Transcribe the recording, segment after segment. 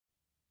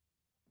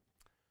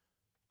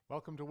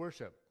Welcome to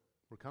worship.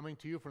 We're coming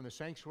to you from the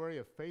sanctuary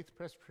of Faith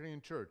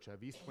Presbyterian Church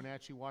of East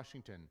Wenatchee,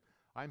 Washington.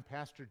 I'm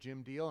Pastor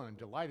Jim Deal, and I'm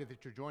delighted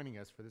that you're joining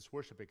us for this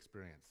worship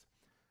experience.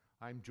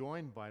 I'm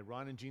joined by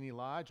Ron and Jeannie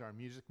Lodge, our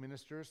music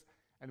ministers,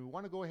 and we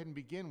want to go ahead and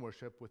begin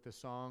worship with the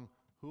song,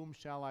 Whom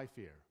Shall I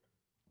Fear?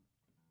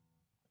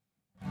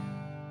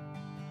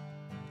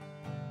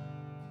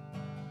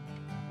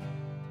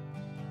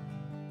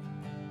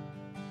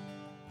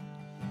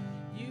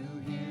 You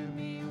hear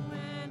me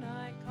when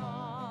I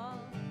call,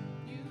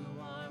 you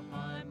are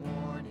my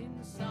morning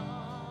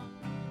song.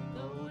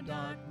 Though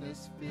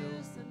darkness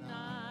fills the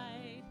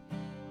night,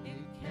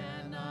 it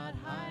cannot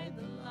hide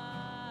the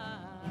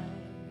light.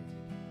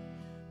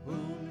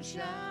 Whom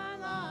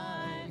shall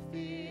I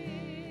fear?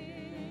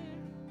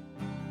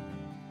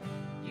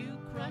 You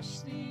crush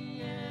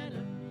the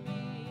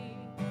enemy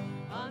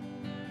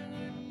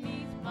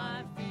underneath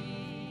my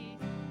feet.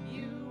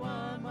 You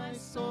are my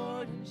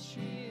sword and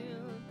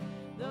shield,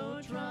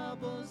 though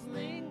troubles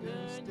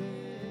linger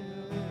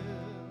still.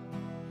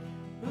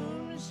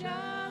 Whom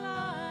shall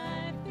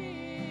I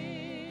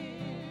fear?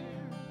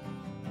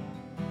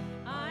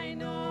 I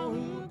know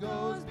who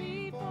goes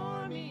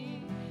before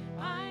me,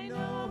 I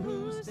know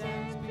who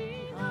stands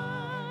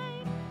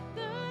behind.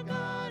 The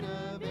God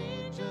of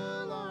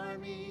angel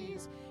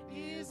armies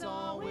is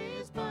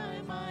always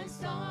by my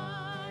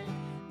side.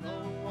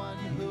 The one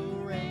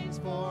who reigns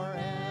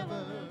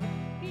forever,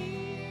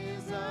 he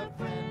is a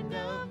friend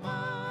of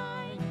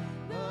mine.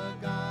 The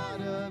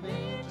God of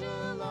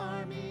angel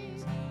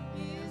armies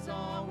is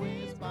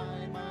always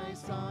by my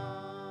side.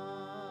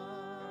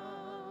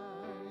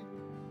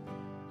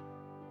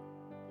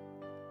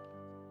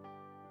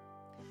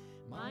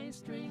 My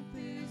strength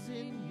is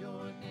in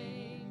your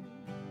name,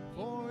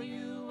 for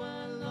you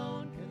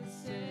alone can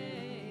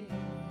save.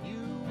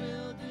 You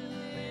will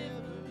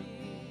deliver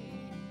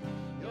me,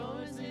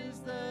 yours is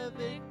the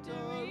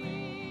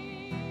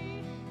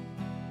victory.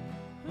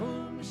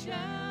 Whom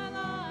shall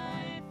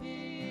I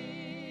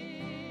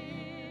fear?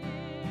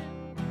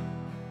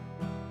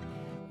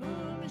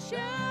 Whom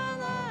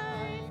shall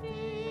I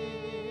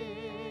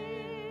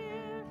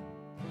fear?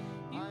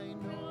 I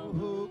know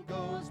who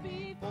goes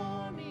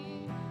before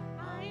me,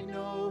 I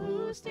know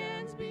who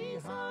stands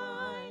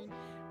behind.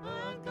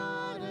 The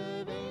God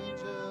of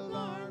angel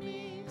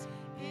armies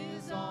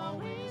is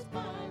always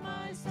by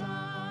my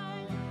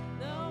side.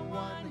 The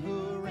one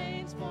who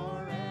reigns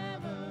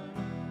forever,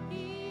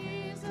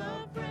 he is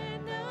a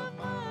friend of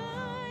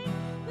mine.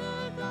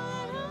 The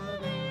God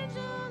of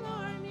angel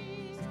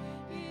armies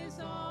is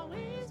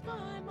always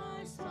by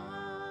my side.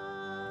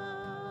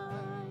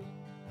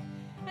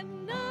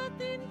 And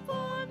nothing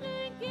formed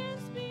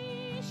against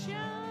me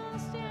shall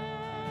stand.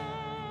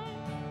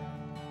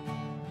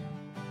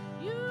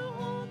 You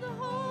hold the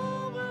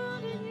whole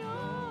world in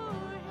your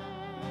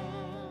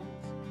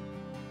hands.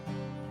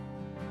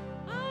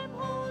 I'm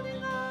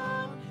holding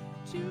on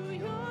to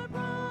your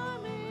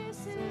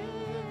promises.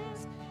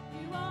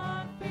 You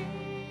are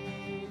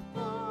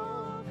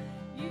faithful.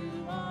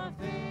 You are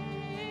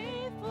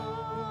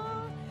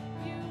faithful.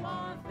 You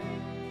are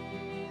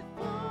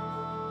faithful.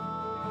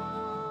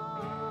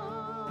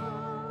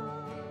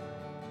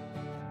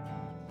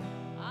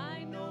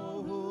 I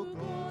know who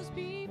goes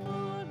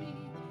before me,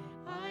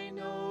 I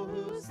know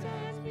who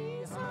stands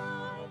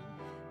behind.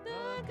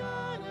 The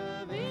God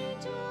of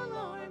angel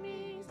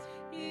armies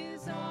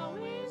is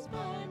always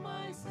by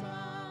my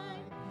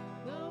side.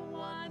 The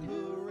one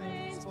who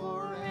reigns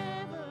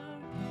forever,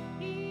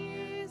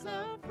 he is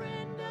a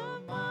friend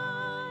of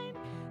mine.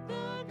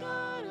 The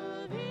God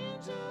of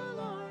angel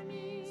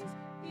armies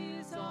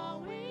is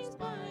always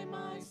by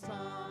my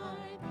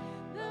side.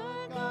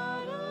 The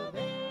God of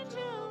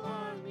angel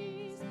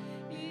armies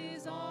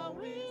is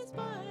always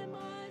by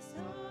my side.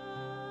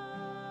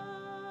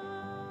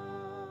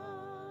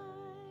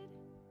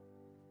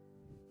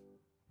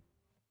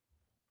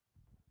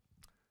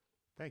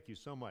 Thank you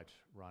so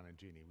much, Ron and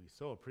Jeannie. We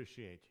so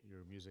appreciate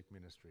your music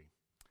ministry.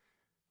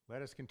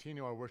 Let us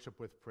continue our worship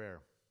with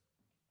prayer.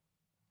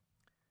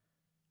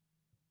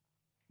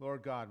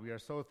 Lord God, we are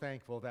so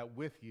thankful that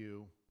with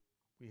you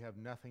we have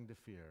nothing to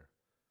fear.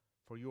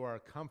 For you are our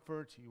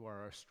comfort, you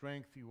are our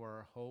strength, you are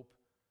our hope.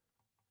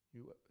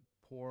 You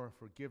pour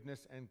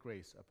forgiveness and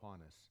grace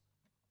upon us.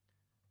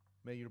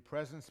 May your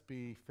presence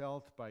be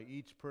felt by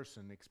each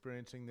person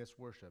experiencing this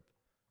worship.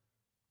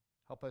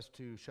 Help us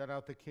to shut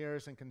out the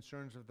cares and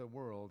concerns of the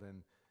world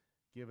and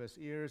give us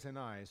ears and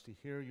eyes to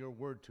hear your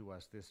word to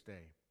us this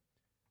day.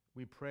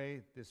 We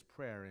pray this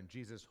prayer in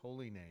Jesus'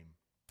 holy name.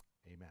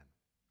 Amen.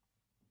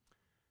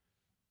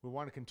 We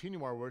want to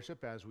continue our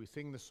worship as we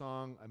sing the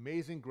song,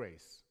 Amazing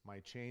Grace, My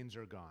Chains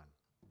Are Gone.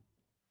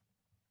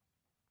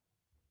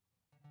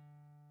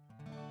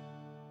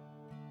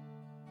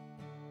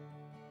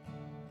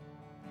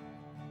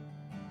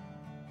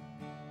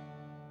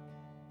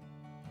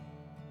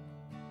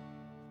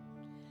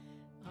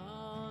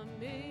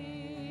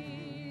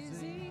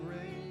 Amazing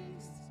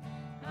grace,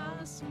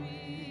 how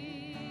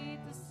sweet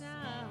the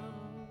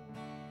sound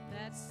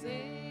that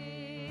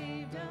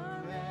saved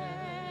a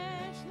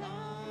wretch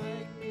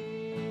like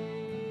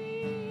me.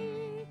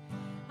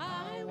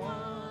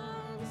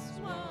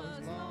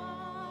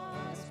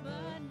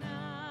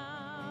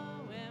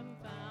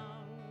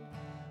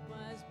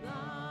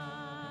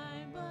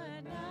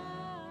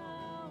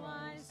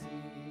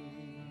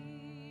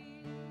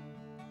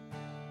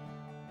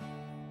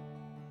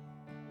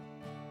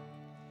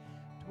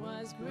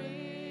 'twas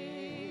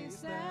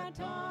grace that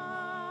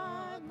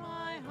taught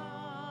my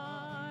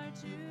heart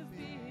to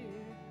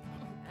fear,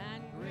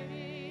 and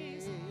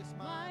grace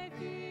my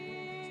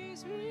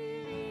fears relieved.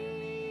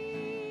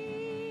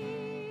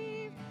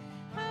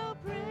 How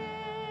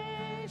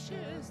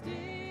precious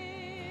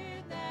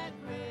did that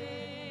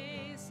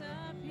grace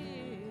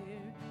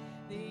appear,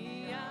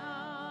 the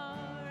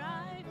hour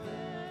I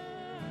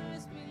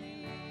first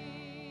believed.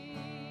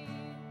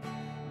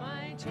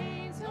 My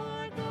chains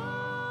are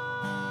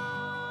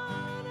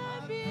gone,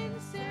 I've been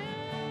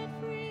set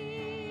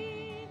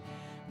free.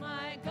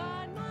 My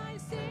God, my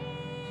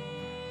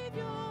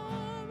Savior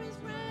is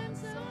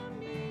ransomed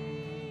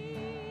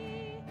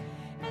me.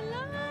 And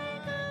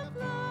like a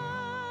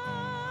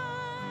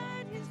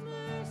flood, His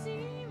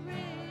mercy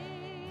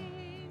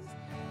reigns.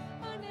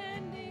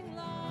 Unending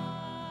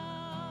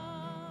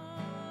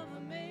love,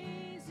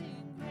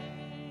 amazing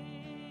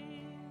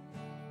grace.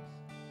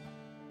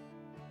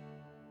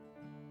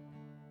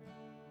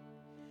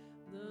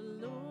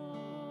 The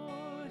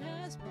Lord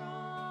has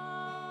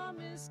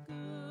promised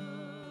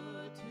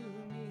good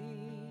to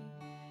me.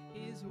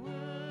 His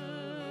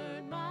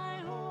word my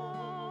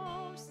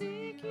hope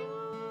secures.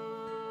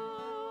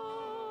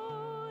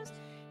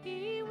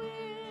 He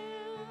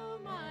will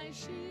my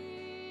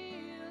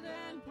shield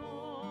and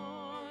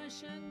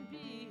portion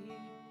be,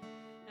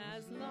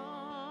 as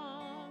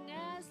long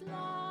as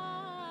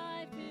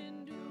life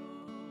endures.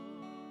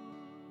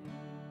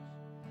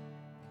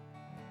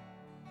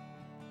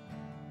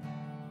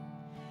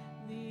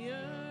 The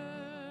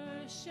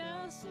earth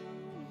shall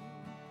soon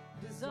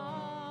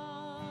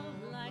dissolve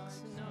like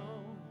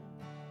snow.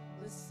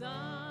 The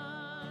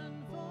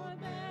sun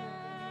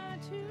forbear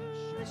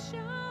to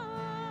shine,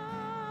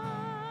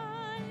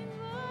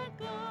 but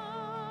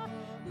God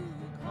who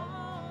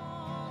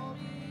called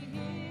me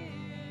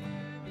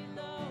here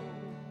below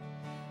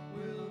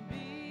will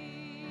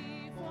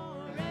be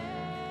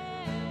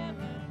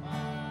forever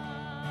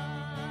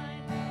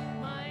mine.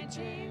 My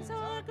chains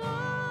are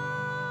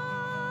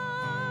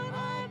gone,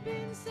 I've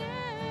been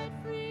set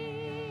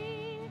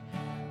free.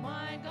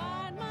 My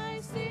God, my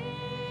Savior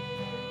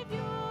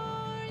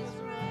is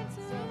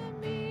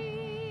ransomed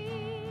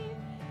me.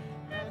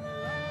 And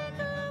like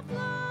a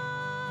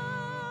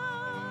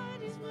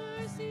flood, His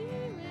mercy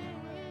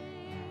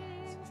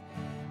reigns.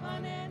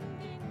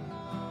 Unending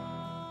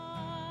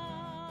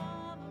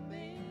love,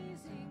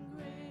 amazing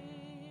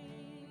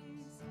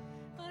grace.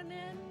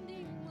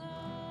 Unending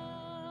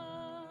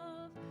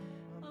love,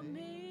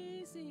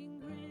 amazing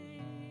grace.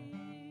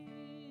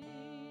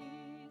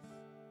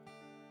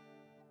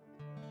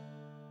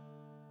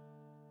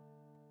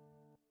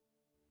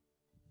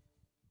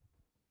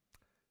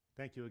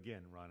 Thank you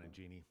again, Ron and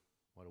Jeannie.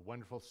 What a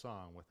wonderful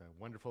song with a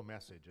wonderful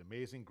message.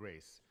 Amazing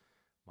grace.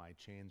 My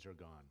chains are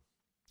gone.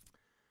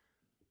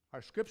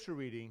 Our scripture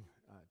reading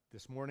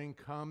this morning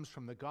comes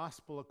from the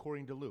Gospel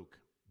according to Luke,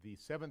 the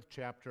 7th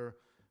chapter,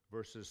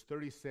 verses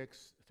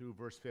 36 through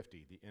verse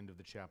 50, the end of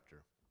the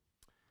chapter.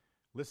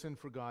 Listen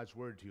for God's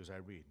word to you as I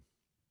read.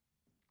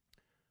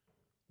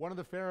 One of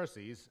the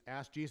Pharisees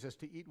asked Jesus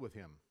to eat with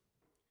him,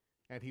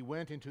 and he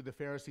went into the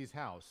Pharisee's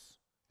house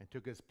and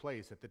took his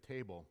place at the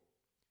table.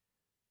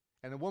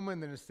 And a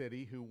woman in the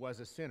city who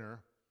was a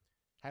sinner,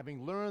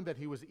 having learned that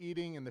he was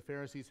eating in the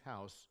Pharisee's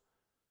house,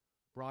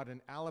 brought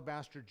an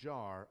alabaster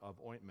jar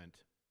of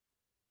ointment.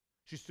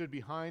 She stood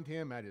behind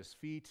him at his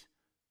feet,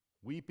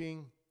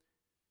 weeping,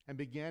 and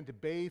began to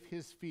bathe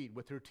his feet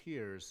with her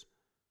tears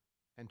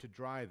and to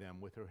dry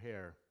them with her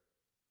hair.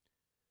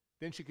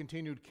 Then she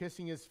continued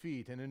kissing his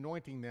feet and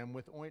anointing them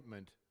with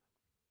ointment.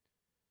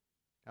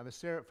 Now the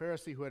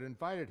Pharisee who had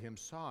invited him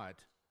saw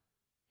it.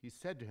 He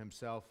said to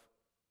himself,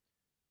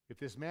 "If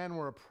this man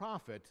were a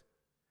prophet,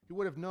 he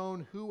would have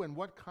known who and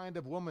what kind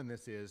of woman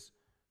this is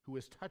who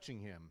is touching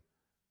him,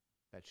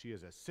 that she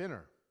is a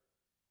sinner."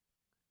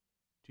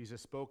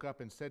 Jesus spoke up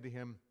and said to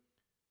him,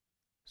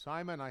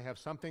 "Simon, I have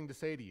something to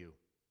say to you."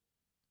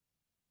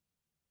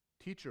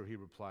 "Teacher," he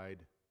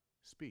replied,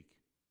 "speak."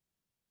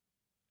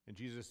 And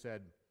Jesus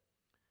said,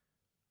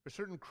 "A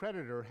certain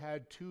creditor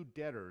had two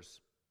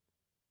debtors.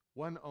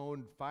 One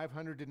owed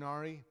 500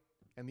 denarii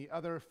and the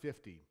other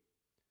 50.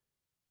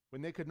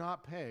 When they could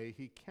not pay,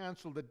 he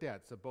canceled the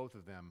debts of both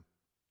of them.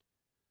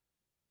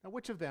 Now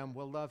which of them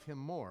will love him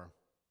more?"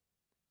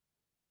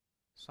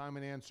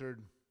 Simon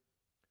answered,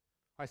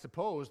 "I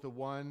suppose the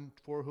one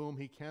for whom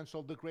he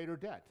canceled the greater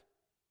debt."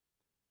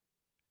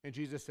 And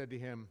Jesus said to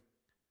him,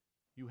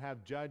 "You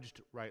have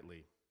judged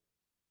rightly."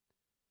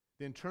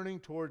 Then turning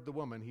toward the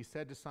woman, he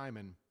said to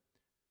Simon,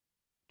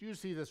 "Do you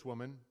see this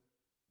woman?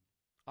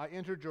 I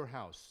entered your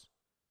house.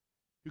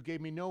 You gave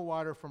me no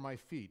water for my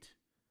feet,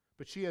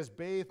 but she has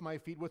bathed my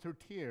feet with her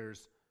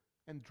tears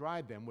and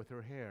dried them with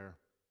her hair.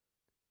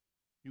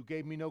 You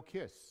gave me no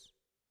kiss,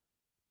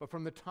 but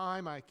from the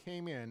time I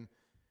came in,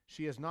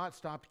 she has not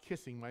stopped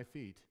kissing my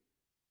feet.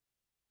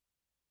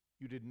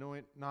 You did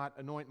not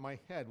anoint my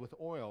head with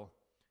oil,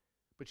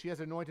 but she has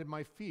anointed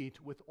my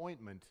feet with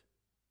ointment.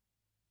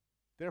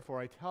 Therefore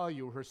I tell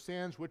you, her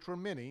sins, which were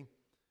many,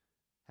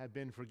 have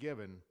been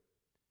forgiven,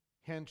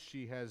 Hence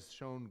she has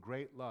shown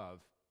great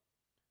love.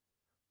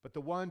 But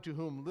the one to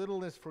whom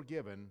little is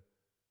forgiven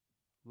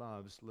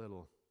loves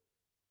little."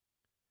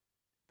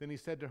 Then he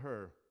said to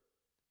her,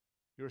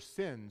 "Your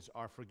sins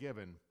are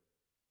forgiven."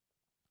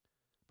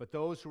 But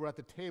those who were at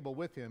the table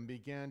with him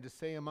began to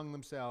say among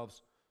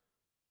themselves,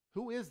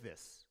 "Who is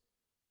this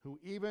who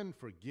even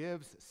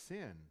forgives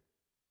sin?"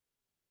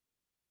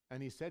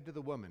 And he said to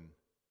the woman,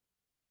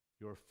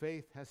 "Your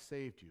faith has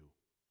saved you.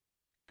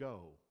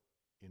 Go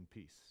in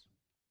peace."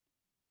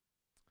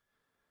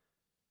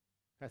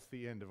 That's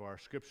the end of our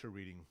scripture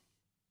reading.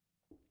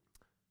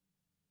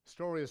 The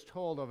story is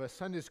told of a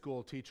Sunday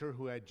school teacher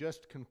who had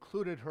just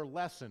concluded her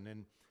lesson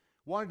and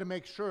wanted to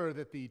make sure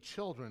that the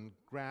children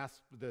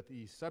grasped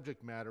the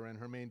subject matter and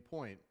her main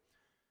point.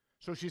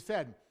 So she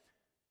said,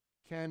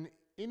 "Can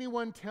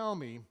anyone tell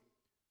me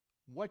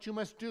what you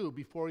must do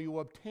before you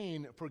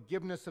obtain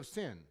forgiveness of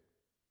sin?"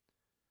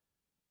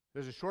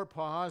 There's a short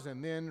pause,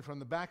 and then from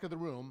the back of the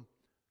room,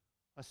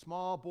 a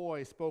small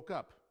boy spoke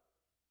up.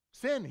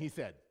 "Sin," he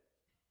said.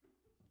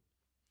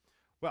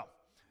 Well,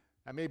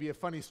 that may be a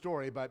funny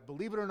story, but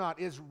believe it or not,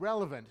 is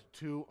relevant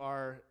to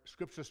our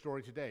scripture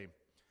story today,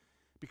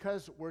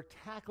 because we're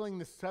tackling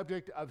the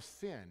subject of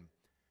sin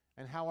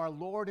and how our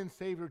Lord and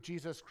Savior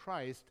Jesus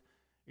Christ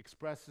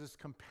expresses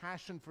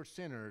compassion for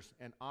sinners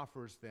and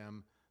offers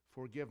them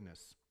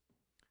forgiveness.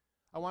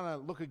 I want to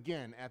look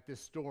again at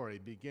this story,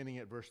 beginning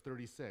at verse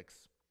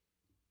 36.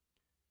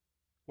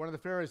 One of the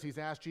Pharisees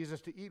asked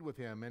Jesus to eat with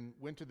him and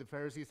went to the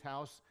Pharisee's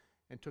house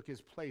and took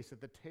his place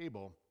at the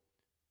table.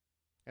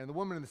 And the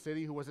woman in the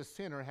city, who was a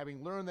sinner,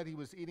 having learned that he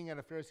was eating at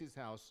a Pharisee's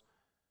house,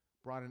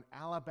 brought an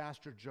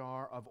alabaster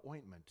jar of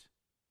ointment.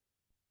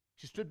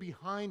 She stood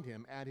behind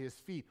him at his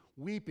feet,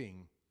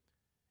 weeping,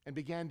 and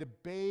began to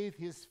bathe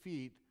his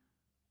feet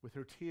with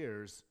her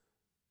tears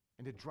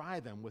and to dry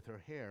them with her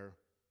hair.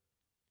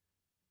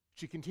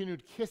 She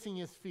continued kissing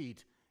his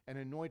feet and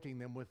anointing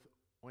them with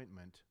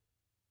ointment.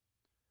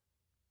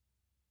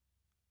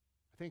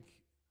 I think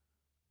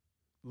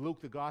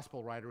Luke, the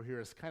gospel writer here,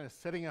 is kind of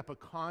setting up a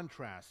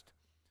contrast.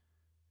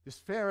 This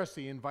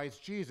Pharisee invites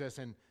Jesus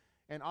and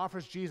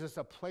offers Jesus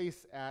a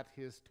place at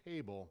his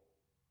table.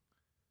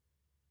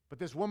 But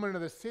this woman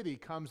of the city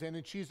comes in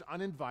and she's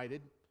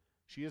uninvited.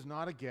 She is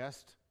not a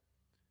guest.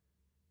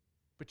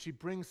 But she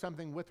brings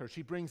something with her.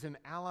 She brings an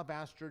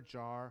alabaster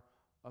jar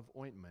of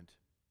ointment.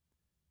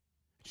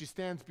 She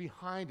stands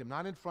behind him,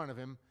 not in front of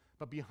him,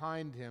 but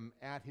behind him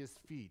at his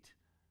feet,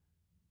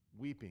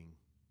 weeping.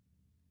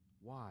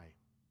 Why?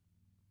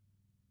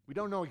 We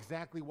don't know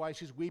exactly why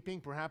she's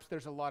weeping. Perhaps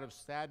there's a lot of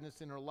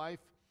sadness in her life.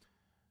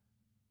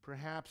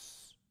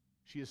 Perhaps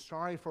she is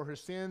sorry for her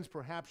sins.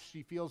 Perhaps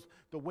she feels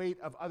the weight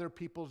of other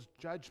people's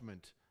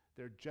judgment,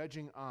 their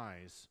judging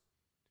eyes.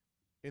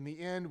 In the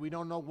end, we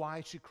don't know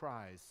why she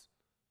cries.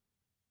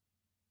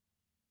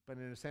 But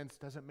in a sense,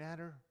 it doesn't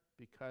matter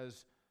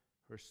because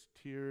her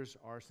tears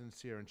are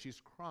sincere and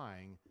she's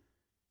crying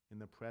in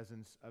the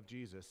presence of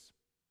Jesus.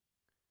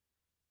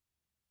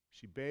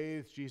 She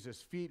bathes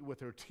Jesus' feet with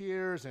her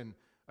tears and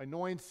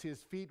anoints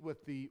his feet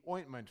with the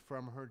ointment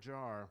from her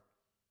jar. Our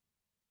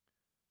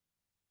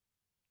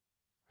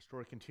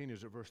story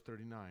continues at verse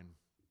 39.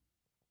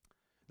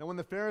 Now when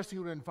the Pharisee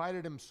who had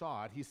invited him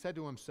saw it, he said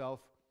to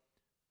himself,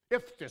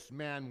 "If this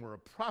man were a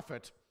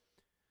prophet,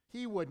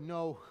 he would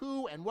know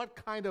who and what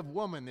kind of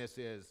woman this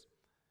is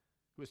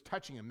who is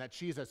touching him, that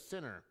she's a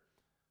sinner."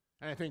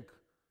 And I think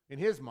in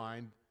his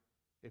mind,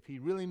 if he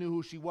really knew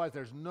who she was,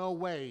 there's no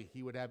way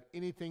he would have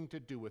anything to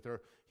do with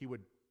her. He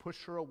would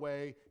push her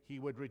away. He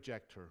would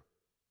reject her.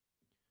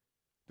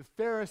 The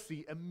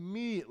Pharisee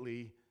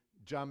immediately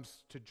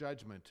jumps to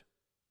judgment.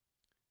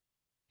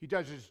 He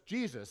judges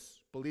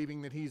Jesus,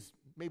 believing that he's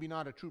maybe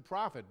not a true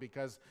prophet,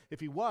 because if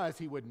he was,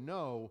 he would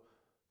know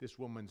this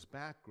woman's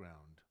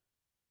background.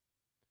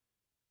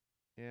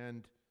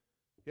 And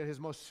yet his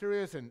most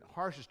serious and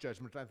harshest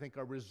judgments, I think,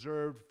 are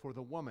reserved for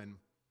the woman.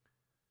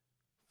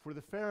 For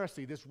the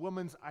Pharisee, this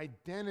woman's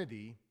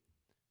identity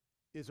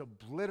is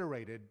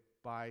obliterated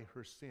by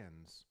her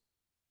sins.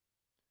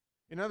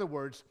 In other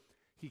words,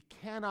 he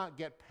cannot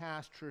get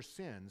past her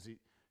sins.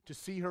 To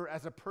see her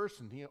as a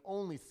person, he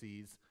only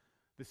sees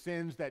the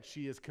sins that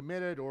she has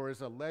committed or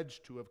is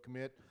alleged to have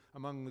committed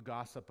among the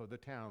gossip of the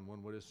town,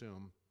 one would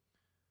assume.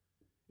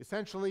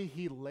 Essentially,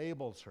 he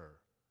labels her.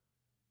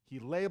 He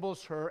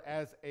labels her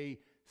as a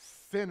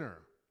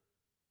sinner.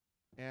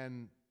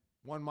 And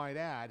one might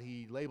add,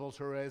 he labels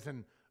her as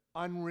an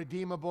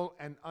unredeemable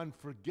and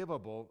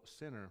unforgivable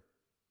sinner.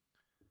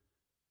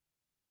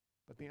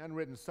 But the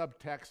unwritten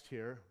subtext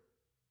here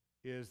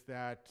is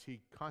that he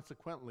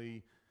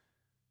consequently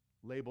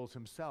labels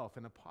himself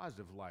in a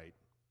positive light.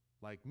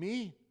 Like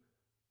me,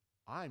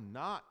 I'm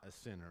not a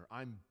sinner.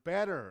 I'm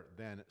better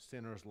than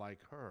sinners like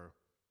her.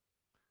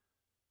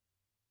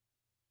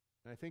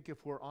 And I think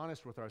if we're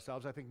honest with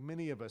ourselves, I think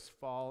many of us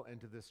fall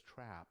into this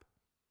trap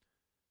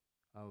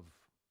of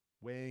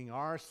weighing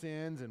our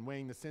sins and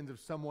weighing the sins of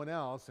someone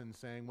else and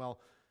saying,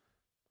 well,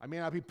 I may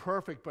not be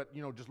perfect, but,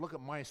 just look at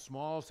my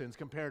small sins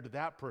compared to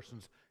that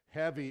person's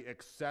heavy,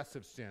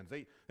 excessive sins.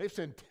 They've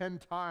sinned 10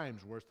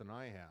 times worse than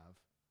I have.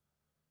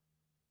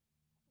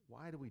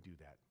 Why do we do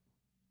that?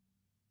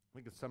 I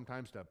think it's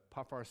sometimes to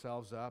puff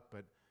ourselves up,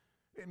 but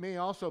it may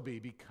also be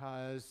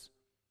because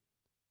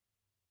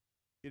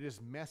it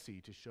is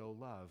messy to show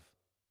love,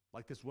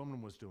 like this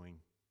woman was doing.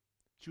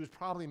 She was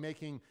probably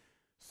making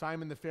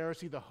Simon the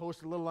Pharisee, the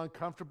host, a little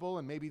uncomfortable,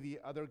 and maybe the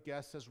other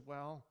guests as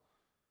well.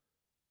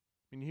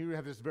 I mean, here you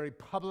have this very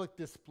public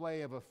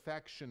display of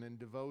affection and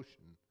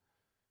devotion.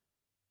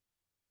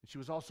 And she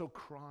was also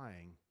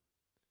crying.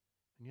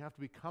 And you have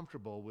to be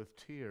comfortable with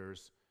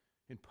tears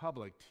in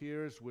public,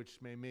 tears which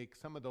may make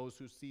some of those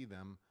who see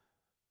them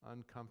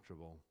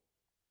uncomfortable.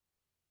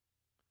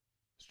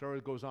 The story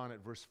goes on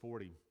at verse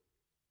 40.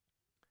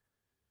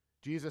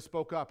 Jesus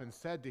spoke up and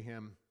said to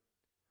him,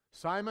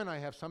 "Simon, I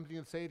have something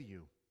to say to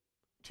you."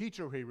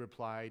 "Teacher," he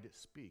replied,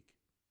 "speak."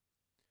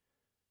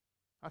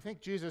 I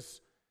think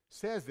Jesus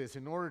says this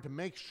in order to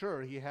make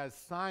sure he has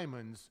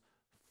Simon's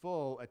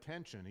full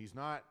attention.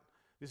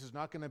 This is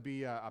not going to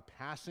be a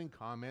passing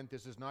comment.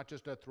 This is not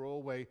just a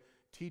throwaway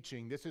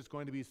teaching. This is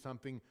going to be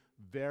something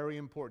very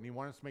important. He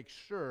wants to make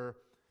sure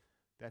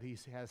that he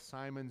has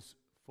Simon's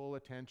full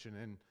attention.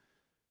 And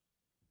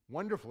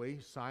wonderfully,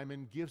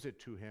 Simon gives it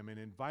to him and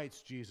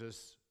invites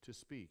Jesus to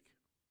speak.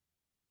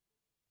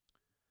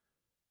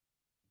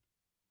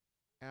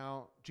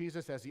 Now,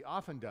 Jesus, as he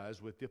often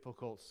does with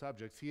difficult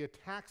subjects, he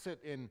attacks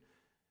it in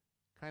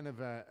kind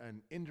of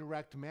an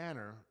indirect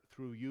manner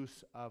through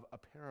use of a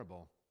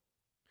parable.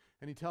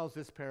 And he tells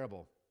this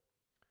parable.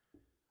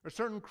 A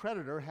certain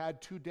creditor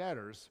had 2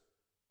 debtors.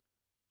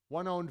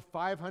 One owed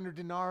 500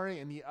 denarii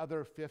and the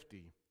other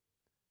 50.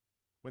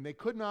 When they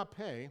could not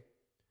pay,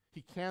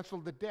 he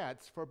canceled the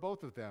debts for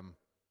both of them.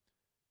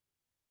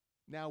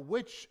 Now,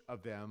 which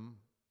of them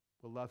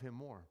will love him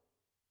more?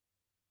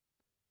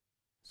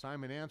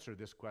 Simon answered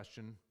this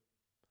question,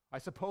 "I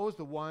suppose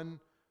the one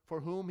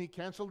for whom he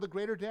canceled the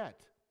greater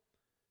debt."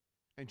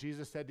 And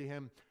Jesus said to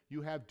him,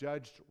 "You have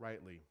judged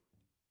rightly."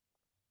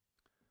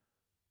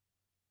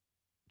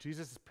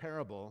 Jesus'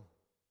 parable,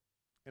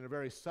 in a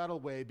very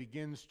subtle way,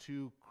 begins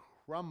to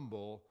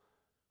crumble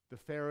the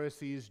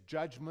Pharisees'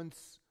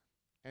 judgments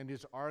and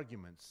his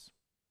arguments.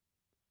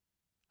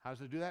 How does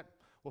he do that?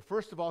 Well,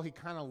 first of all, he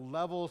kind of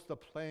levels the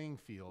playing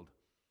field.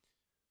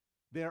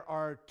 There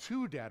are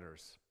 2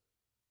 debtors.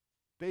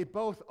 They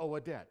both owe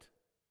a debt.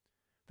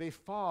 They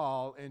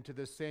fall into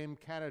the same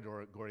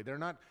category. They're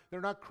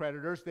not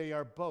creditors. They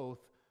are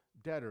both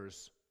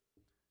debtors.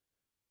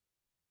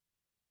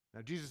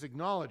 Now, Jesus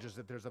acknowledges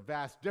that there's a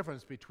vast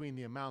difference between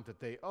the amount that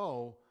they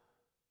owe,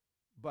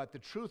 but the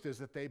truth is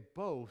that they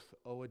both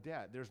owe a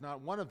debt. There's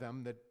not one of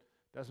them that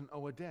doesn't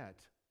owe a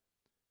debt.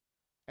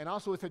 And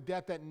also, it's a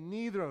debt that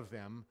neither of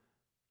them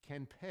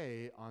can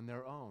pay on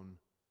their own.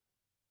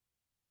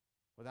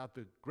 Without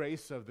the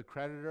grace of the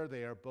creditor,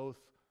 they are both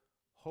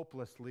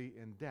hopelessly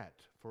in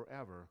debt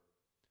forever.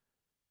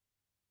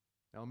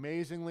 Now,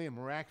 amazingly and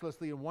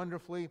miraculously and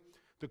wonderfully,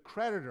 the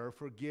creditor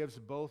forgives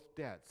both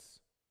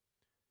debts.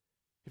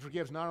 He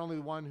forgives not only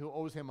the one who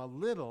owes him a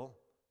little,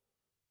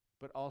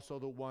 but also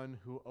the one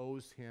who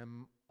owes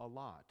him a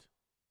lot.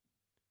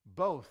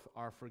 Both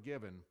are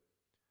forgiven.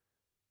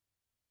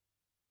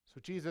 So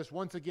Jesus,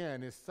 once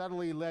again, is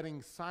subtly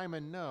letting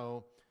Simon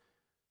know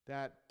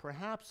that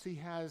perhaps he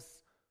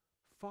has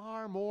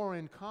far more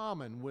in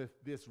common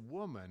with this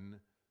woman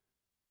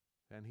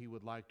than he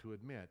would like to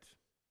admit.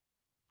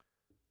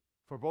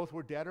 For both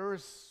were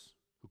debtors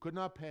who could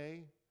not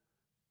pay,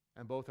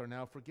 and both are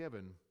now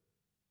forgiven.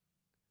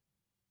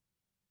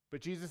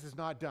 But Jesus is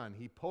not done.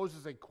 He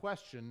poses a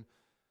question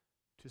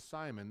to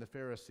Simon the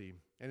Pharisee.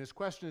 And his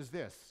question is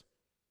this: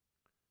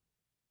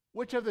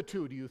 which of the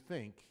 2 do you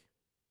think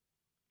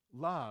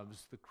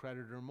loves the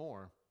creditor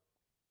more?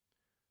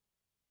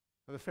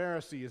 Now, the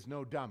Pharisee is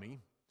no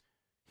dummy.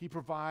 He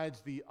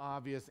provides the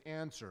obvious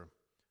answer.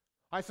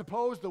 I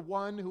suppose the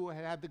one who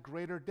had the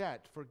greater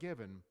debt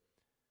forgiven.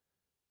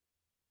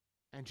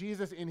 And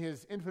Jesus, in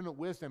his infinite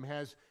wisdom,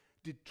 has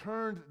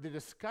turned the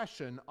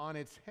discussion on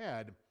its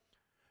head.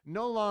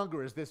 No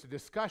longer is this a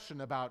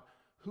discussion about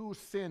who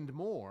sinned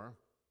more.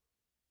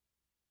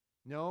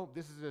 No,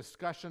 this is a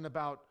discussion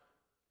about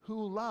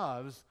who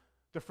loves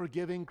the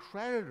forgiving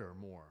creditor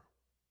more.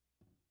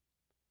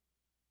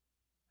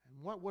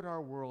 And what would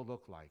our world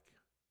look like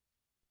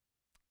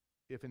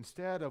if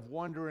instead of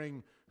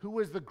wondering who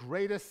is the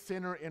greatest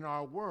sinner in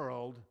our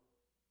world,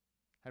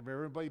 have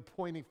everybody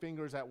pointing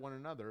fingers at one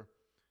another,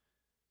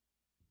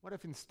 what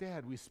if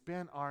instead we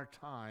spent our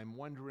time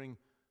wondering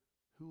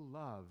who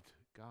loved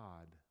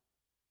God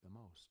the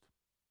most?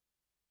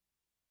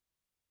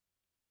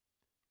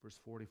 Verse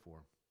 44.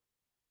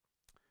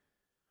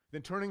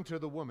 Then turning to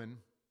the woman,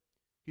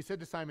 he said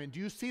to Simon, "Do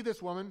you see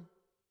this woman?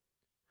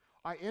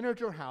 I entered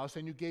your house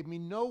and you gave me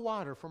no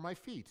water for my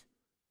feet,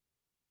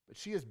 but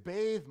she has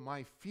bathed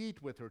my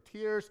feet with her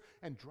tears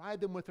and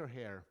dried them with her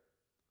hair.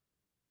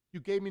 You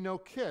gave me no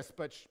kiss,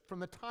 but from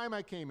the time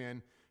I came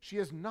in, she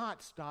has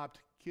not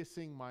stopped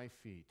kissing my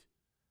feet.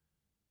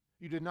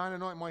 You did not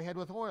anoint my head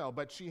with oil,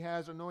 but she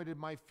has anointed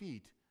my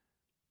feet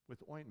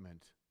with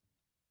ointment.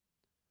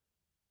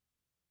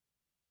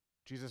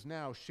 Jesus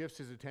now shifts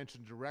his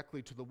attention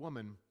directly to the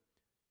woman,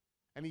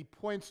 and he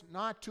points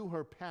not to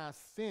her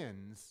past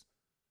sins,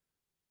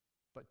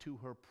 but to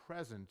her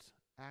present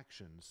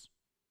actions.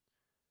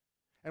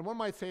 And one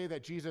might say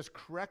that Jesus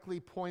correctly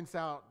points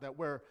out that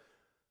where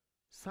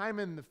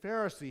Simon the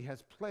Pharisee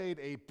has played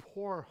a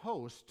poor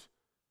host,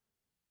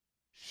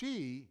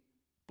 she,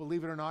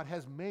 believe it or not,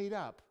 has made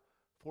up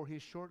for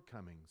his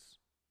shortcomings.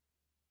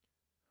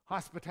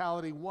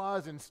 Hospitality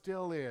was and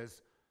still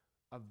is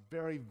a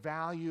very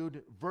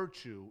valued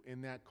virtue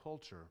in that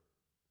culture.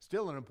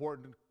 Still an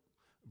important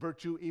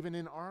virtue even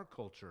in our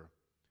culture.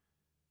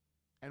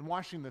 And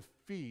washing the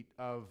feet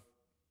of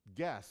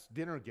guests,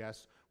 dinner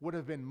guests, would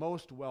have been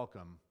most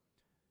welcome.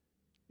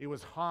 It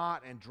was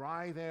hot and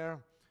dry there.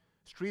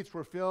 Streets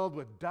were filled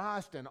with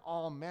dust and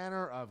all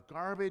manner of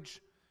garbage.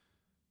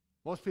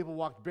 Most people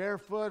walked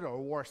barefoot or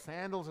wore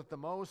sandals at the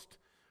most,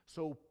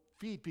 so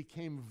feet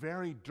became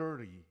very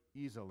dirty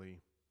easily.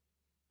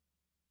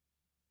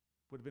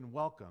 Would have been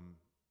welcome,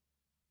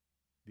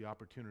 the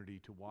opportunity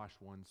to wash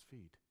one's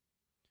feet.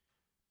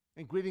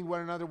 And greeting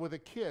one another with a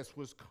kiss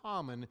was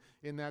common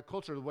in that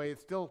culture, the way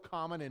it's still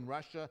common in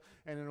Russia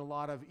and in a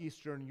lot of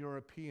Eastern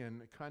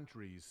European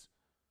countries.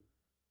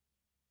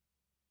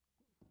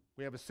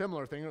 We have a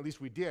similar thing, or at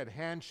least we did,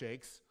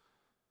 handshakes.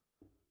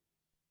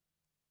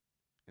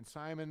 And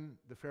Simon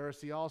the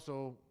Pharisee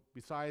also,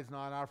 besides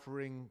not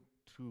offering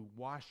to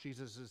wash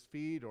Jesus'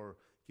 feet or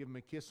give him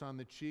a kiss on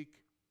the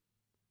cheek,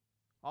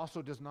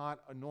 also does not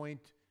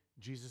anoint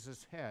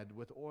Jesus' head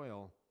with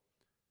oil.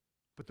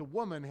 But the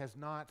woman has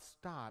not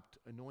stopped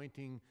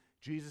anointing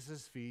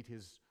Jesus' feet,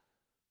 his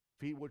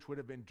feet which would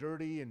have been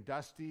dirty and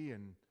dusty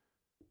and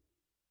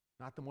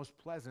not the most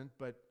pleasant,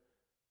 but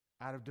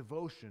out of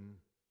devotion,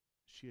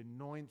 she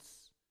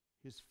anoints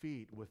his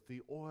feet with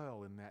the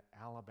oil in that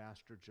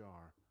alabaster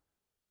jar,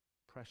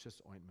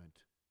 precious ointment.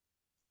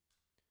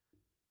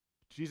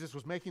 Jesus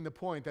was making the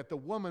point that the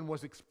woman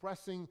was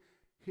expressing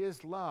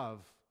his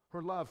love,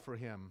 her love for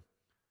him,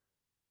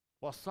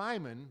 while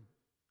Simon,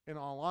 in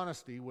all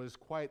honesty, was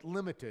quite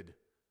limited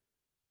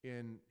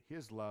in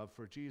his love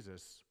for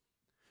Jesus.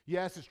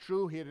 Yes, it's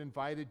true he had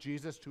invited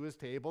Jesus to his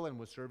table and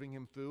was serving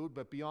him food,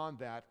 but beyond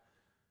that,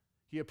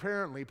 he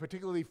apparently,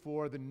 particularly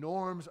for the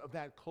norms of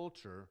that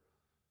culture,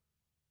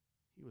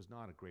 he was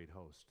not a great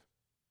host.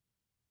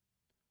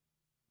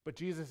 But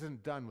Jesus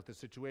isn't done with the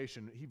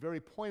situation. He very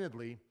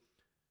pointedly,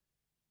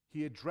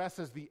 he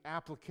addresses the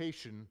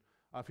application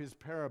of his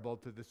parable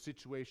to the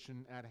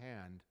situation at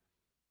hand.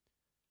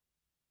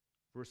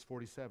 Verse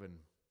 47,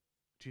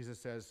 Jesus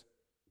says,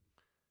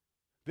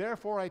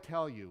 "Therefore I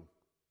tell you,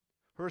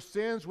 her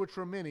sins, which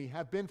were many,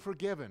 have been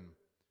forgiven.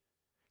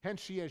 Hence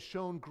she has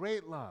shown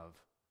great love.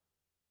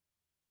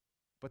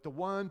 But the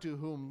one to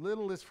whom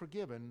little is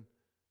forgiven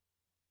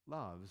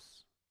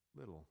loves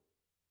little."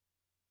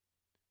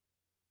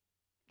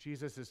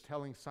 Jesus is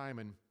telling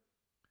Simon,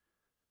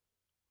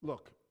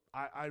 look,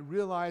 I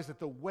realize that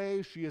the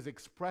way she is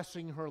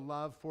expressing her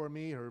love for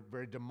me, her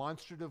very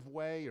demonstrative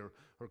way, or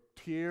her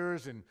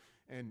tears and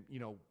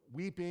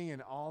weeping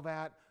and all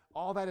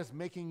that is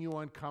making you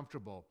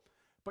uncomfortable.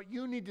 But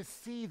you need to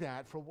see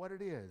that for what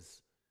it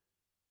is.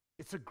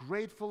 It's a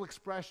grateful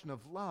expression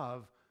of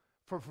love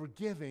for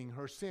forgiving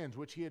her sins,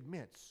 which he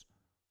admits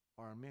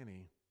are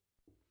many.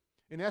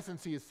 In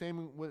essence, he is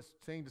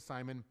saying to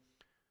Simon,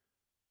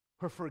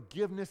 her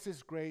forgiveness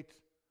is great,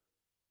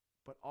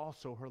 but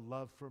also her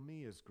love for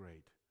me is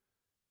great.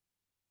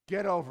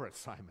 Get over it,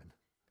 Simon.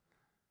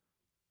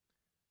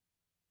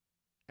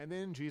 And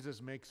then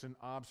Jesus makes an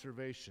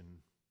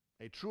observation,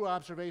 a true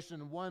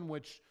observation, and one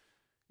which,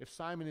 if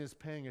Simon is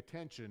paying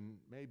attention,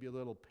 may be a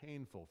little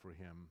painful for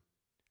him.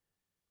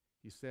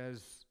 He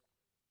says,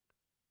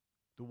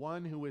 the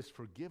one who is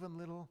forgiven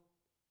little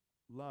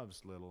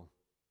loves little.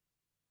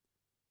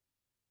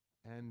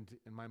 And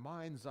in my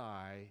mind's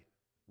eye,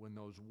 when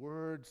those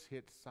words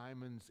hit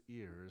Simon's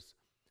ears,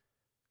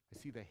 I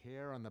see the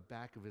hair on the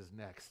back of his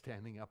neck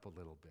standing up a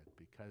little bit,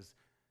 because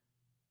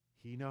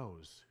he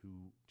knows who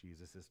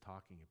Jesus is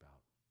talking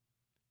about.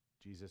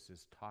 Jesus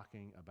is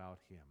talking about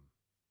him.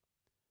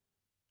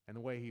 And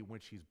the way in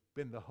which he's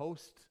been the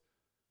host,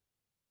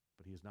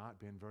 but he's not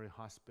been very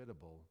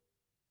hospitable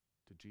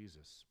to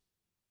Jesus.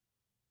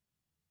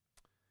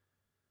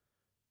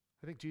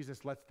 I think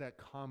Jesus lets that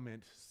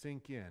comment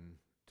sink in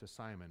to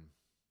Simon.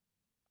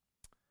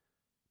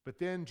 But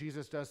then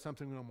Jesus does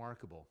something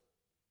remarkable.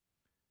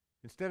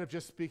 Instead of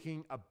just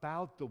speaking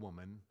about the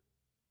woman,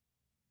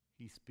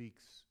 he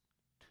speaks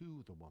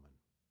to the woman.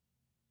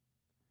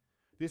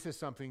 This is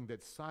something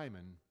that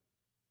Simon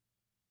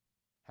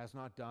has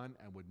not done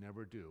and would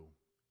never do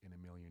in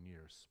a million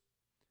years.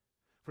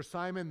 For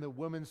Simon, the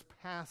woman's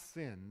past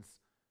sins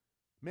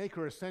make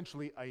her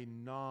essentially a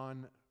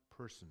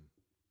non-person.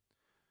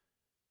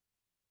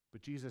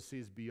 But Jesus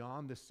sees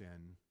beyond the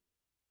sin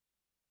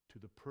to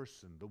the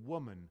person, the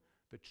woman,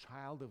 the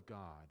child of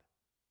God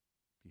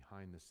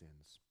behind the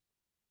sins.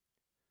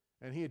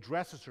 And he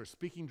addresses her,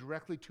 speaking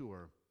directly to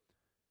her.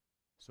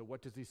 So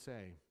what does he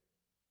say?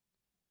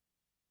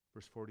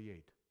 Verse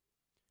 48.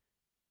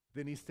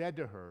 Then he said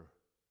to her,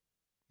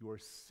 your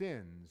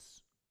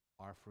sins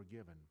are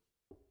forgiven.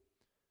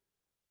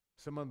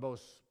 Some of the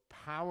most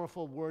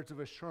powerful words of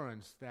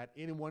assurance that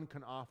anyone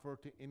can offer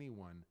to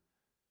anyone.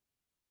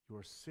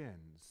 Your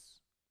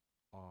sins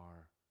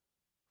are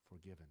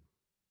forgiven.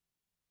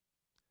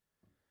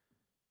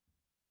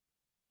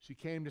 She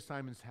came to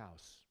Simon's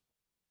house,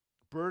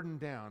 burdened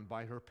down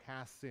by her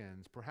past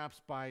sins,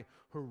 perhaps by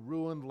her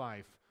ruined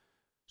life,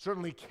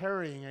 certainly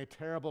carrying a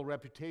terrible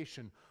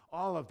reputation.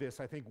 All of this,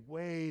 I think,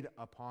 weighed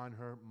upon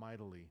her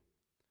mightily.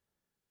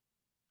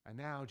 And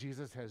now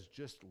Jesus has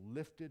just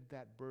lifted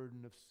that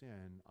burden of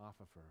sin off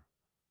of her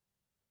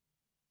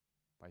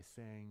by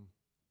saying,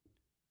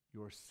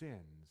 your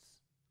sins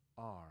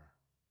are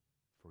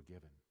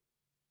forgiven.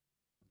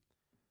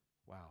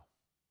 Wow.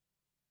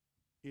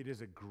 It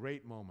is a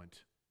great moment.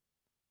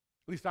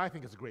 At least I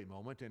think it's a great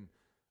moment, and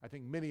I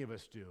think many of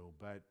us do,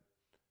 but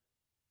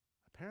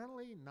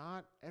apparently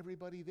not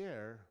everybody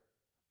there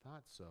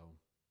thought so.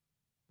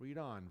 Read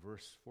on,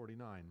 verse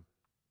 49.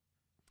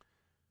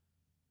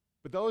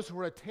 But those who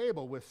were at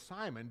table with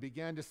Simon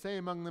began to say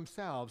among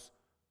themselves,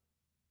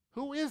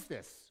 who is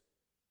this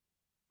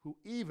who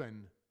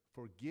even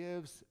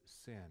forgives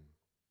sin?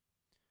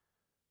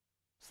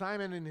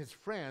 Simon and his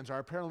friends are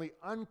apparently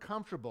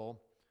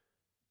uncomfortable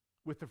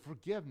with the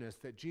forgiveness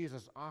that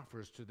Jesus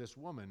offers to this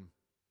woman.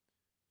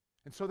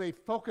 And so they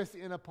focus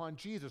in upon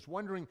Jesus,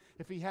 wondering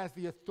if he has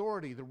the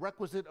authority, the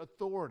requisite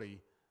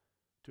authority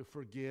to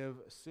forgive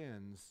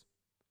sins.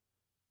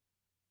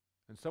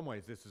 In some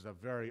ways, this is a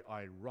very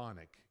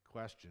ironic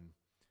question,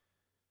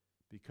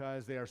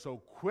 because they are so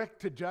quick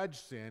to judge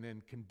sin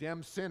and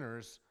condemn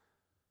sinners,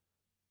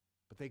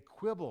 but they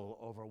quibble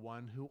over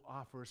one who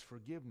offers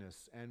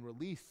forgiveness and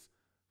release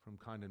from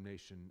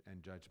condemnation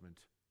and judgment.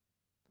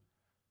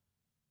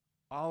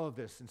 All of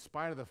this in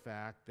spite of the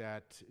fact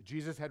that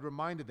Jesus had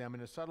reminded them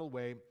in a subtle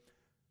way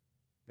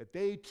that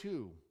they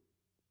too,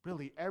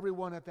 really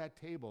everyone at that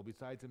table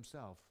besides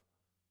himself,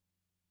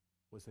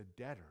 was a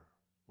debtor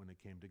when it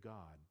came to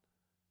God.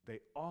 They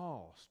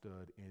all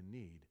stood in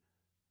need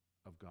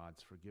of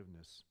God's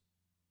forgiveness.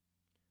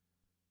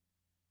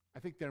 I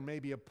think there may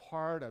be a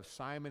part of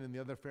Simon and the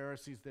other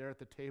Pharisees there at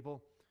the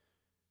table,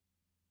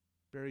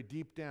 very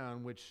deep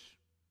down, which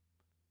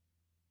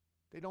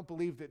they don't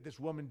believe that this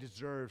woman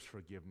deserves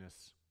forgiveness.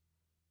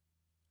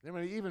 There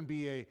may even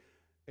be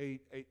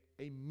a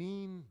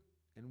mean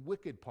and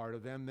wicked part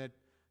of them that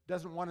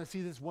doesn't want to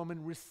see this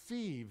woman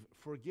receive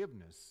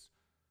forgiveness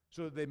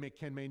so that they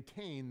can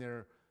maintain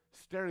their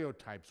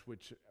stereotypes,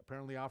 which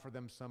apparently offer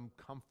them some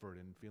comfort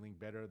in feeling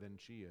better than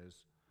she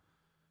is.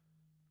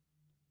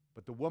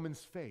 But the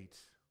woman's fate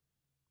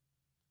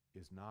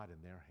is not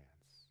in their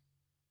hands.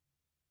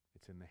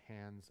 It's in the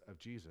hands of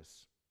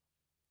Jesus.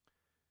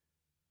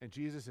 And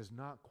Jesus is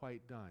not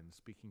quite done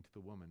speaking to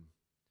the woman.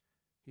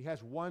 He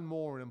has one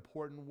more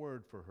important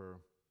word for her,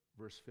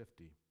 verse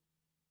 50.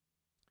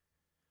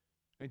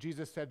 And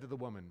Jesus said to the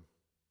woman,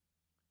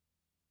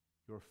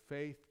 your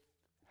faith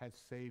has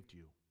saved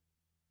you.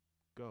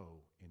 Go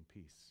in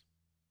peace.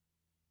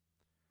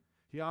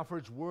 He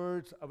offers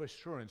words of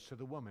assurance to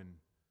the woman.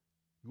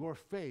 Your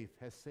faith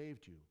has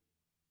saved you.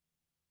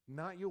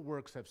 Not your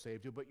works have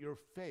saved you, but your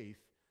faith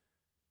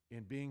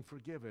in being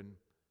forgiven,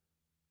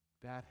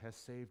 that has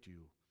saved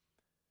you.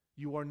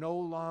 You are no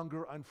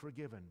longer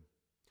unforgiven.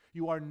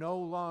 You are no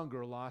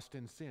longer lost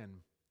in sin.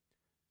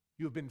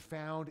 You have been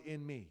found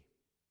in me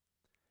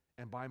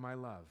and by my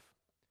love.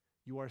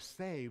 You are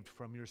saved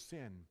from your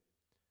sin.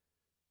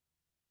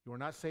 You are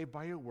not saved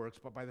by your works,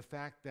 but by the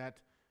fact that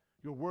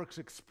your works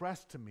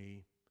express to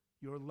me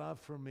your love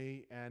for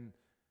me and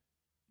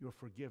your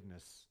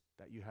forgiveness,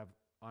 that you have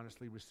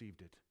honestly received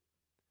it.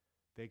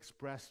 They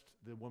expressed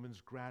the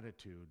woman's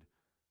gratitude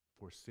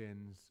for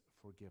sins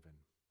forgiven.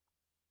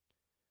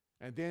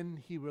 And then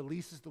he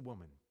releases the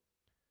woman,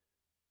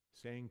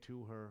 saying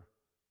to her,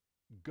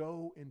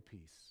 go in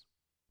peace.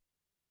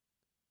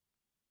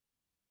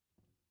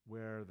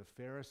 Where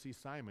the Pharisee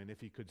Simon, if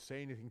he could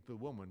say anything to the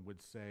woman,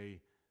 would say,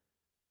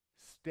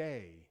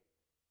 stay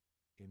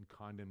in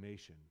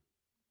condemnation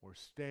or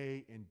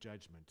stay in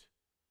judgment.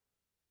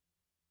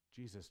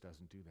 Jesus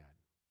doesn't do that.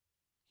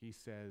 He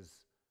says,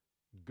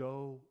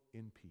 go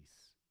in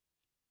peace.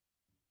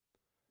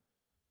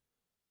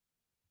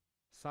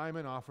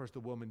 Simon offers the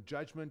woman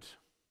judgment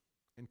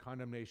and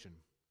condemnation,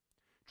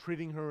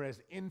 treating her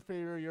as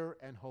inferior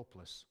and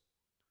hopeless.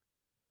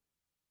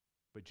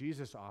 But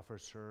Jesus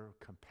offers her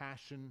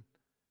compassion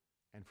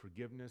and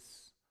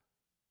forgiveness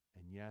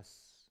and, yes,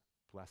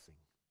 blessing.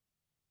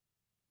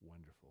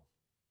 Wonderful.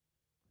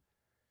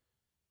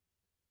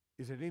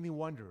 Is it any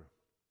wonder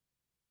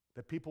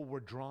that people were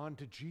drawn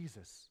to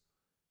Jesus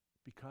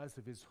because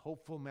of his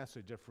hopeful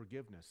message of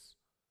forgiveness?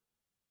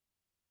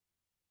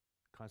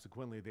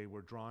 Consequently, they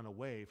were drawn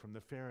away from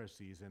the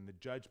Pharisees and the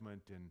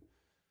judgment and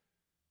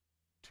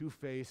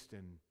two-faced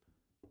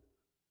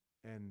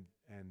and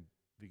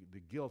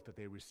the guilt that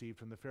they received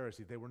from the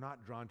Pharisees. They were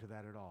not drawn to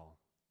that at all.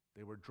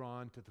 They were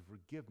drawn to the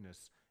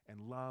forgiveness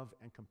and love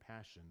and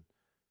compassion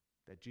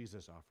that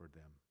Jesus offered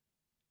them.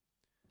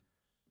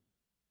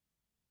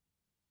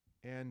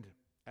 And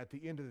at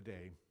the end of the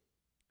day,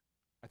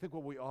 I think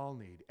what we all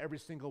need, every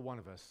single one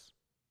of us,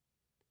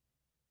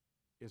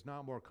 is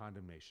not more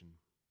condemnation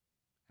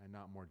and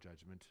not more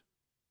judgment.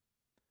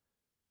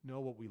 No,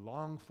 what we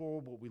long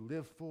for, what we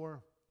live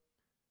for,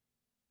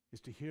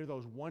 is to hear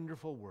those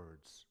wonderful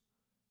words,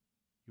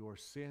 "Your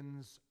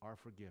sins are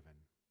forgiven.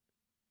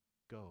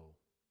 Go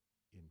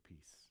in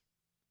peace."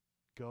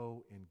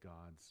 Go in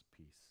God's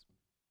peace.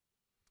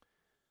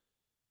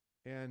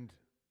 And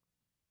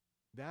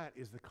that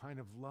is the kind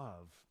of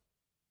love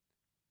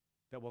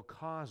that will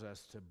cause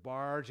us to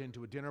barge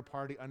into a dinner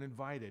party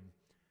uninvited,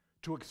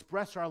 to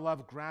express our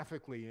love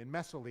graphically and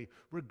messily,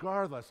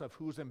 regardless of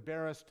who's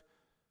embarrassed,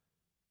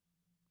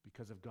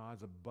 because of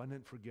God's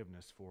abundant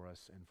forgiveness for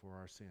us and for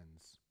our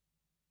sins.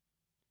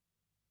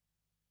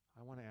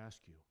 I want to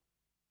ask you,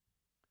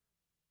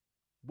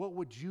 what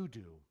would you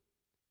do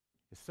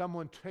if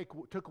someone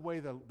took away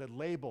the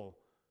label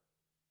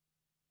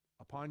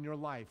upon your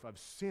life of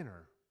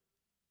sinner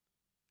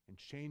and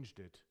changed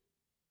it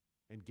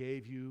and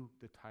gave you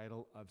the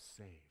title of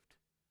saved?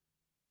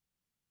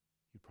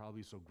 You'd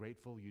probably be so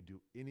grateful you'd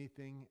do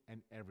anything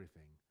and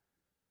everything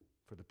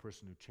for the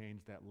person who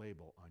changed that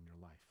label on your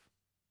life.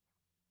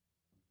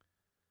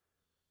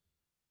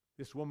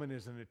 This woman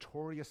is a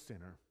notorious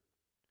sinner,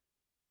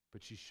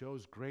 but she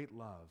shows great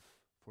love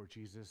for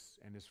Jesus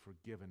and is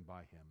forgiven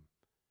by him.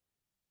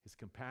 His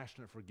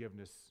compassionate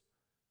forgiveness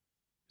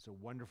is a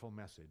wonderful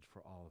message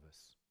for all of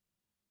us.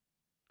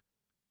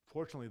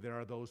 Fortunately, there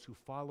are those who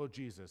follow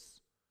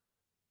Jesus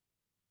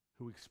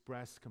who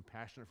express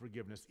compassionate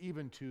forgiveness,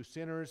 even to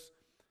sinners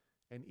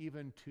and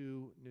even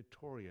to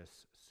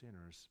notorious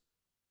sinners.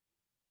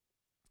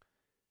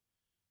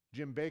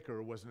 Jim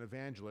Bakker was an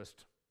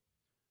evangelist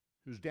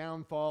whose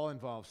downfall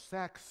involved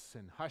sex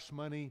and hush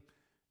money,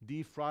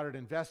 defrauded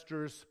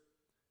investors.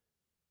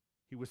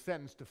 He was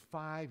sentenced to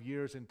 5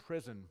 years in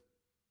prison.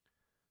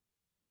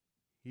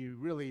 He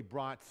really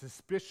brought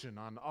suspicion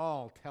on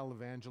all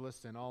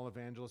televangelists and all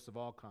evangelists of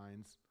all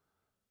kinds.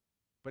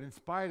 But in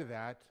spite of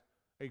that,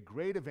 a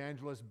great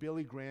evangelist,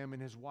 Billy Graham,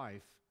 and his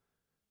wife,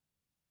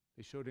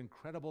 they showed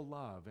incredible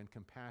love and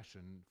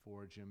compassion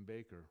for Jim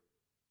Bakker.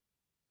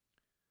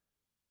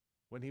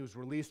 When he was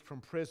released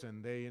from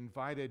prison, they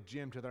invited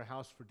Jim to their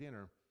house for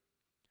dinner.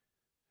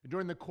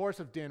 During the course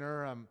of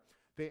dinner,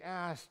 they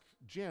asked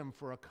Jim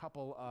for a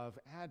couple of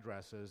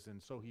addresses,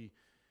 and so he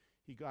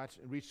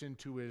reached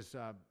into his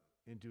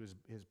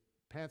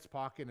pants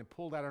pocket and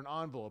pulled out an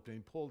envelope, and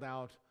he pulled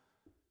out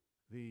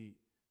the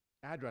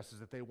addresses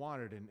that they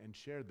wanted and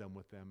shared them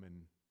with them.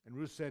 And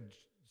Ruth said,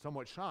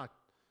 somewhat shocked,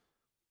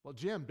 "Well,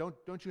 Jim,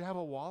 don't you have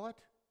a wallet?"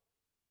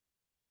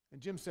 And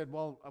Jim said,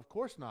 "Well, of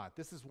course not.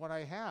 This is what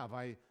I have.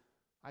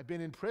 I've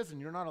been in prison.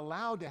 You're not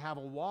allowed to have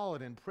a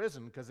wallet in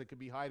prison because it could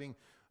be hiding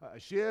a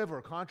shiv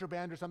or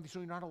contraband or something, so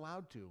you're not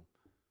allowed to."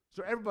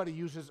 So everybody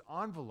uses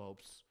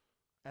envelopes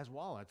as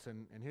wallets,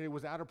 and here he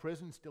was out of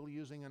prison still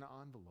using an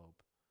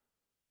envelope.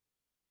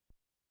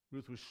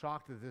 Ruth was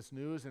shocked at this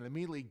news and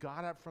immediately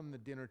got up from the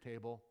dinner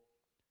table,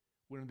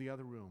 went into the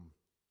other room,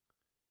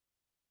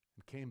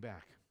 and came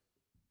back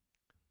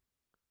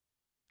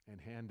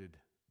and handed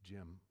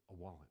Jim a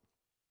wallet.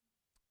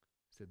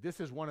 Said, "This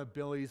is one of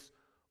Billy's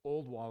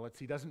old wallets.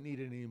 He doesn't need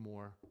it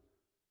anymore.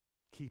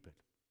 Keep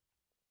it."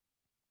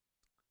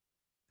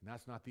 And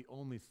that's not the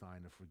only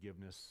sign of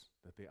forgiveness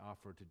that they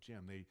offered to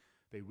Jim.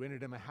 They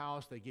rented him a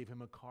house. They gave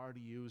him a car to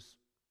use.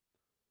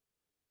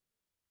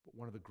 But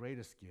one of the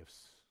greatest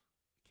gifts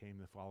came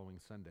the following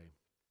Sunday.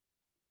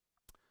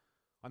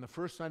 On the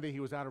first Sunday he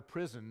was out of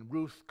prison,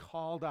 Ruth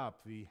called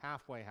up the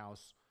halfway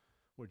house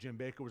where Jim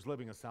Bakker was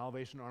living, a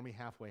Salvation Army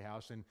halfway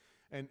house, and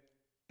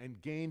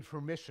gained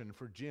permission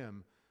for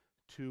Jim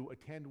to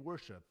attend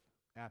worship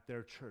at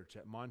their church,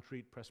 at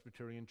Montreat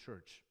Presbyterian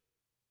Church.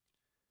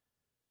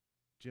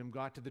 Jim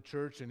got to the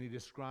church and he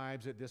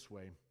describes it this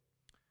way: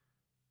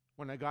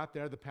 "When I got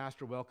there, the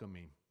pastor welcomed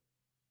me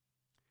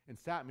and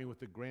sat me with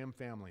the Graham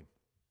family.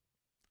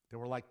 There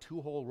were like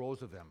 2 whole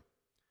rows of them.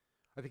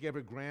 I think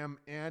every Graham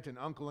aunt and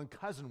uncle and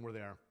cousin were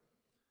there.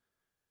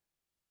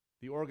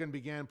 The organ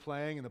began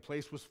playing and the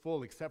place was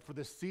full except for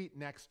the seat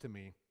next to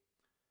me.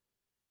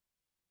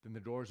 Then the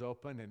doors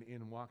opened and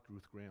in walked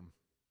Ruth Graham.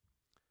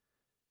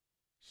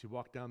 She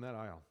walked down that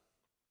aisle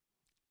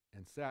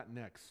and sat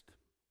next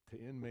to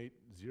inmate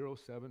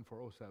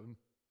 07407-059.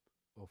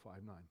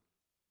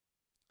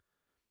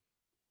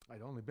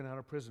 I'd only been out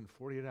of prison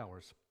 48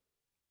 hours,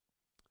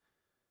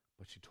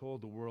 but she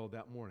told the world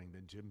that morning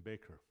that Jim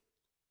Bakker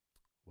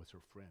was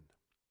her friend."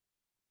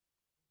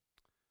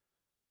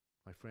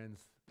 My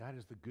friends, that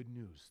is the good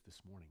news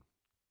this morning.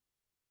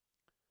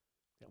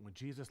 That when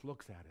Jesus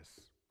looks at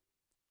us,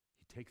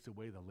 he takes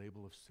away the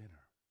label of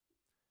sinner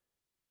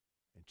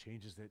and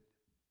changes it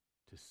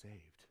to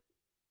saved,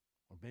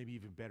 or maybe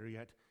even better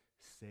yet,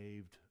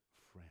 saved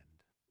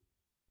friend.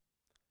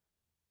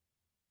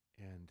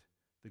 And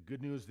The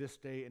good news this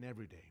day and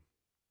every day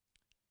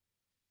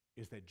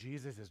is that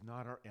Jesus is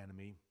not our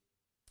enemy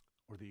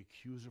or the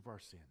accuser of our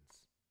sins.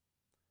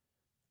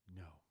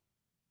 No.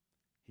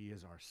 He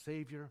is our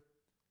Savior,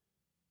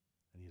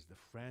 and he is the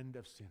friend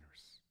of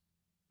sinners.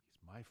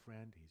 He's my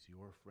friend. He's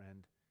your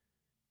friend.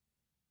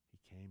 He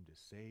came to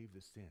save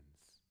the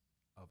sins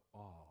of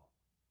all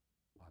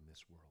on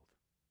this world.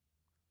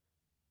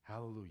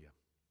 Hallelujah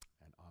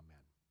and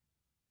amen.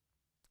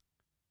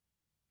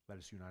 Let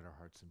us unite our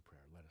hearts in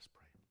prayer. Let us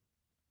pray.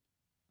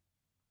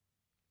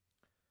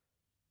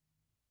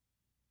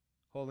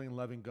 Holy and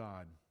loving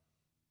God,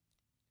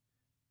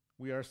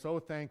 we are so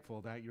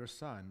thankful that your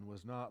Son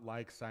was not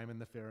like Simon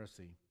the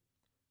Pharisee,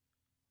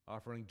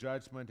 offering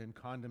judgment and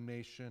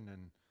condemnation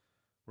and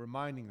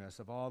reminding us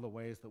of all the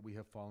ways that we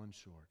have fallen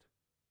short.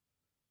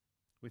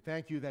 We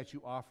thank you that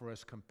you offer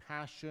us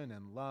compassion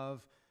and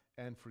love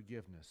and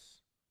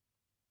forgiveness.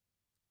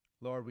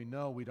 Lord, we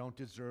know we don't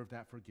deserve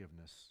that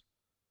forgiveness,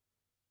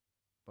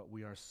 but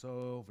we are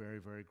so very,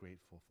 very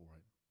grateful for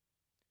it.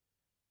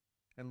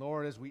 And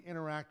Lord, as we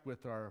interact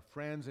with our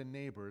friends and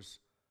neighbors,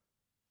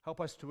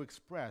 help us to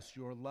express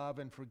your love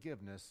and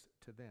forgiveness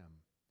to them.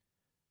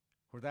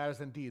 For that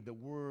is indeed the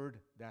word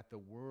that the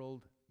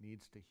world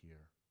needs to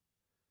hear.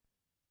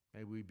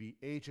 May we be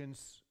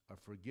agents of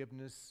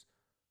forgiveness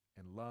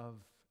and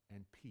love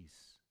and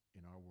peace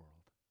in our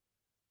world.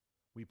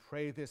 We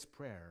pray this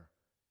prayer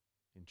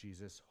in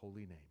Jesus'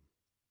 holy name.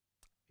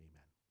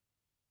 Amen.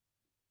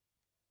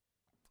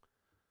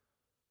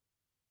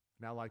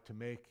 Now I'd like to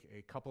make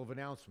a couple of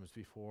announcements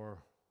before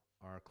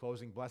our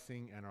closing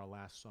blessing and our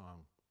last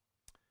song.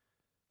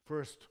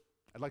 First,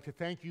 I'd like to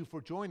thank you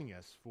for joining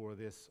us for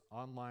this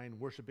online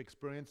worship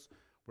experience.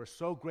 We're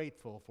so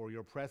grateful for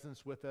your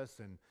presence with us,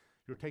 and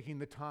you're taking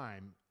the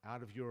time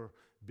out of your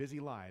busy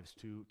lives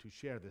to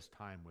share this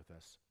time with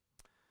us.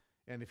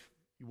 And if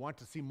you want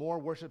to see more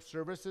worship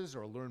services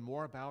or learn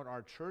more about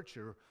our church,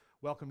 you're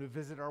welcome to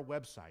visit our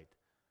website,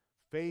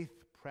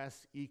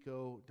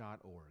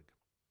 faithpresseco.org.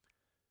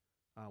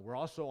 We're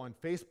also on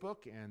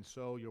Facebook, and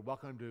so you're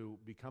welcome to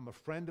become a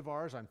friend of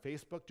ours on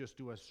Facebook. Just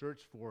do a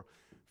search for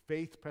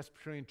Faith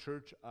Presbyterian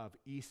Church of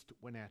East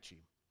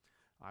Wenatchee.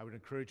 I would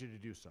encourage you to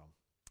do so.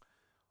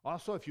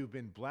 Also, if you've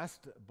been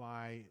blessed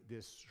by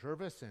this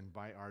service and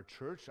by our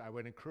church, I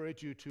would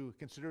encourage you to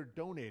consider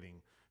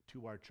donating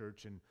to our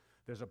church. And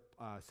there's a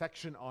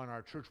section on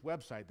our church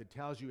website that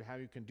tells you how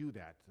you can do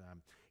that,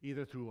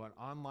 either through an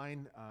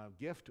online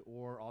gift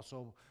or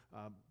also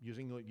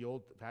using the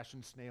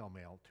old-fashioned snail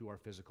mail to our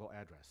physical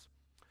address.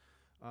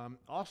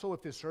 Also,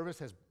 if this service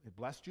has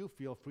blessed you,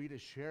 feel free to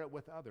share it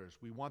with others.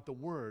 We want the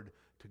word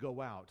to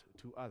go out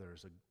to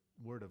others, a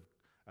word of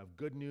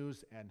good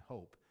news and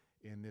hope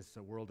in this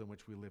world in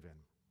which we live in.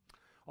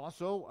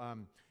 Also,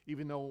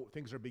 even though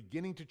things are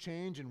beginning to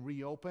change and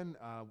reopen,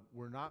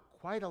 we're not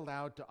quite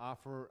allowed to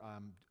offer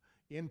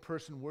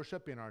in-person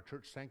worship in our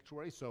church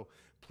sanctuary, so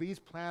please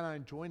plan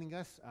on joining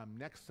us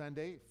next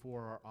Sunday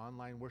for our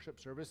online worship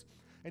service.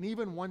 And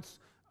even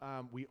once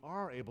we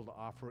are able to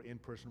offer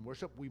in-person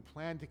worship, we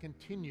plan to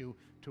continue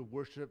to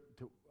worship,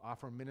 to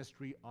offer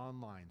ministry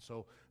online.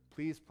 So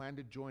please plan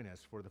to join us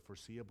for the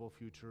foreseeable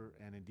future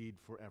and indeed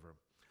forever.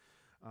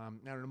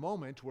 Now in a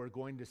moment, we're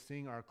going to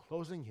sing our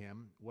closing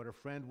hymn, What a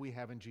Friend We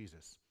Have in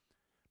Jesus.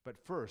 But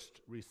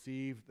first,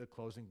 receive the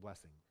closing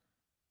blessing.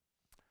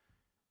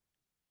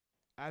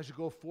 As you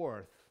go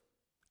forth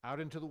out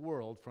into the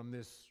world from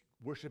this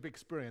worship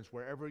experience,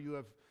 wherever you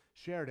have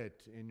shared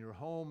it, in your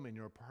home, in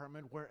your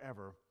apartment,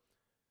 wherever,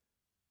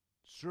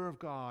 serve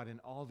God in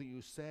all that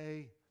you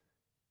say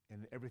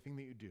and everything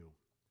that you do.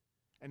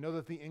 And know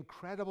that the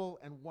incredible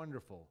and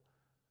wonderful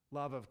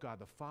love of God,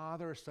 the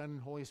Father, Son,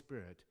 and Holy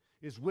Spirit,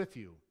 is with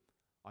you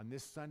on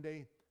this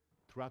Sunday,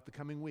 throughout the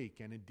coming week,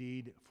 and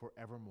indeed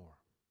forevermore.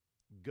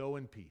 Go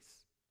in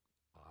peace.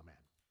 Amen.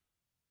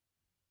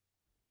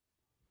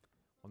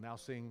 We'll now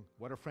sing,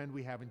 What a Friend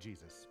We Have in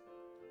Jesus.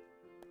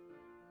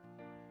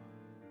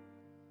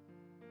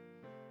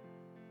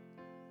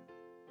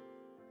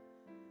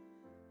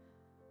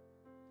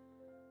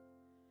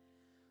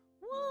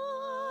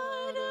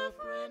 What a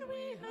friend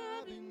we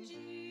have in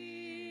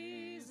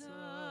Jesus,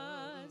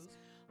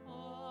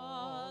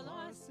 all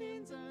our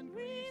sins and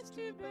griefs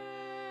to bear.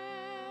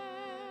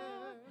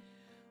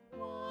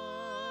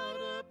 What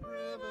a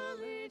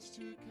privilege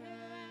to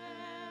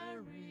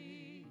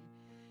carry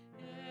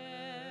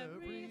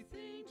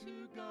everything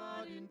to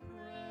God in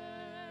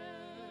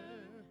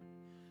prayer.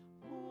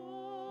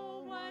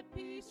 Oh, what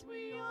peace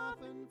we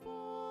often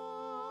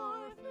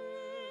forfeit.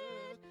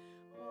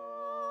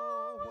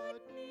 Oh,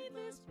 what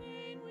needless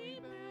pain we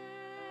bear.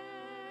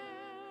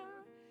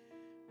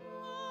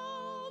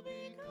 All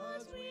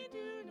because we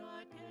do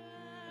not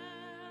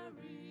carry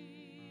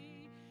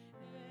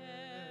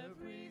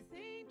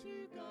everything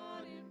to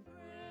God in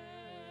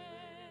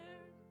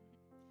prayer.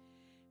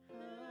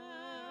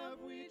 Have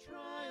we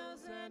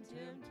trials and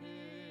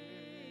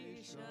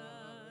temptations?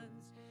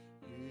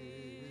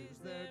 Is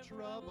there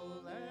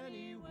trouble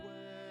anywhere?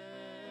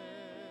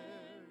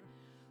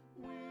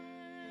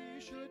 We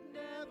should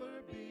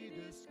never be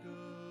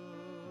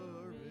discouraged.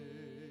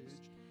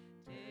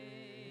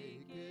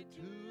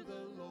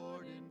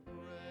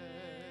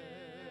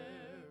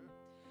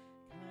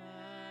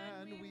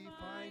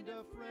 find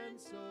a friend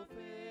so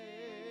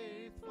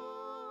faithful,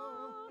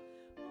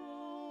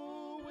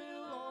 who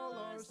will all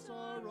our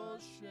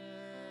sorrows share.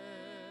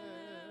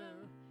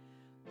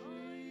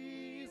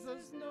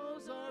 Jesus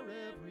knows our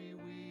every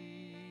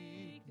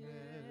weakness.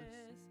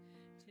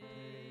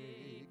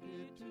 Take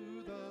it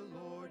to the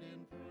Lord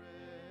in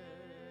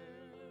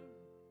prayer.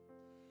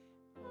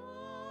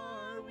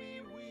 Are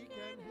we weak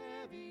and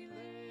heavy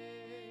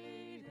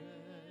laden,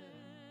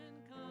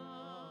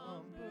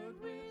 cumbered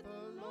with a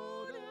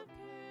load of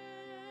care?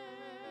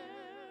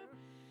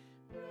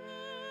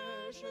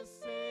 Precious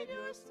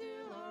Savior,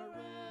 still our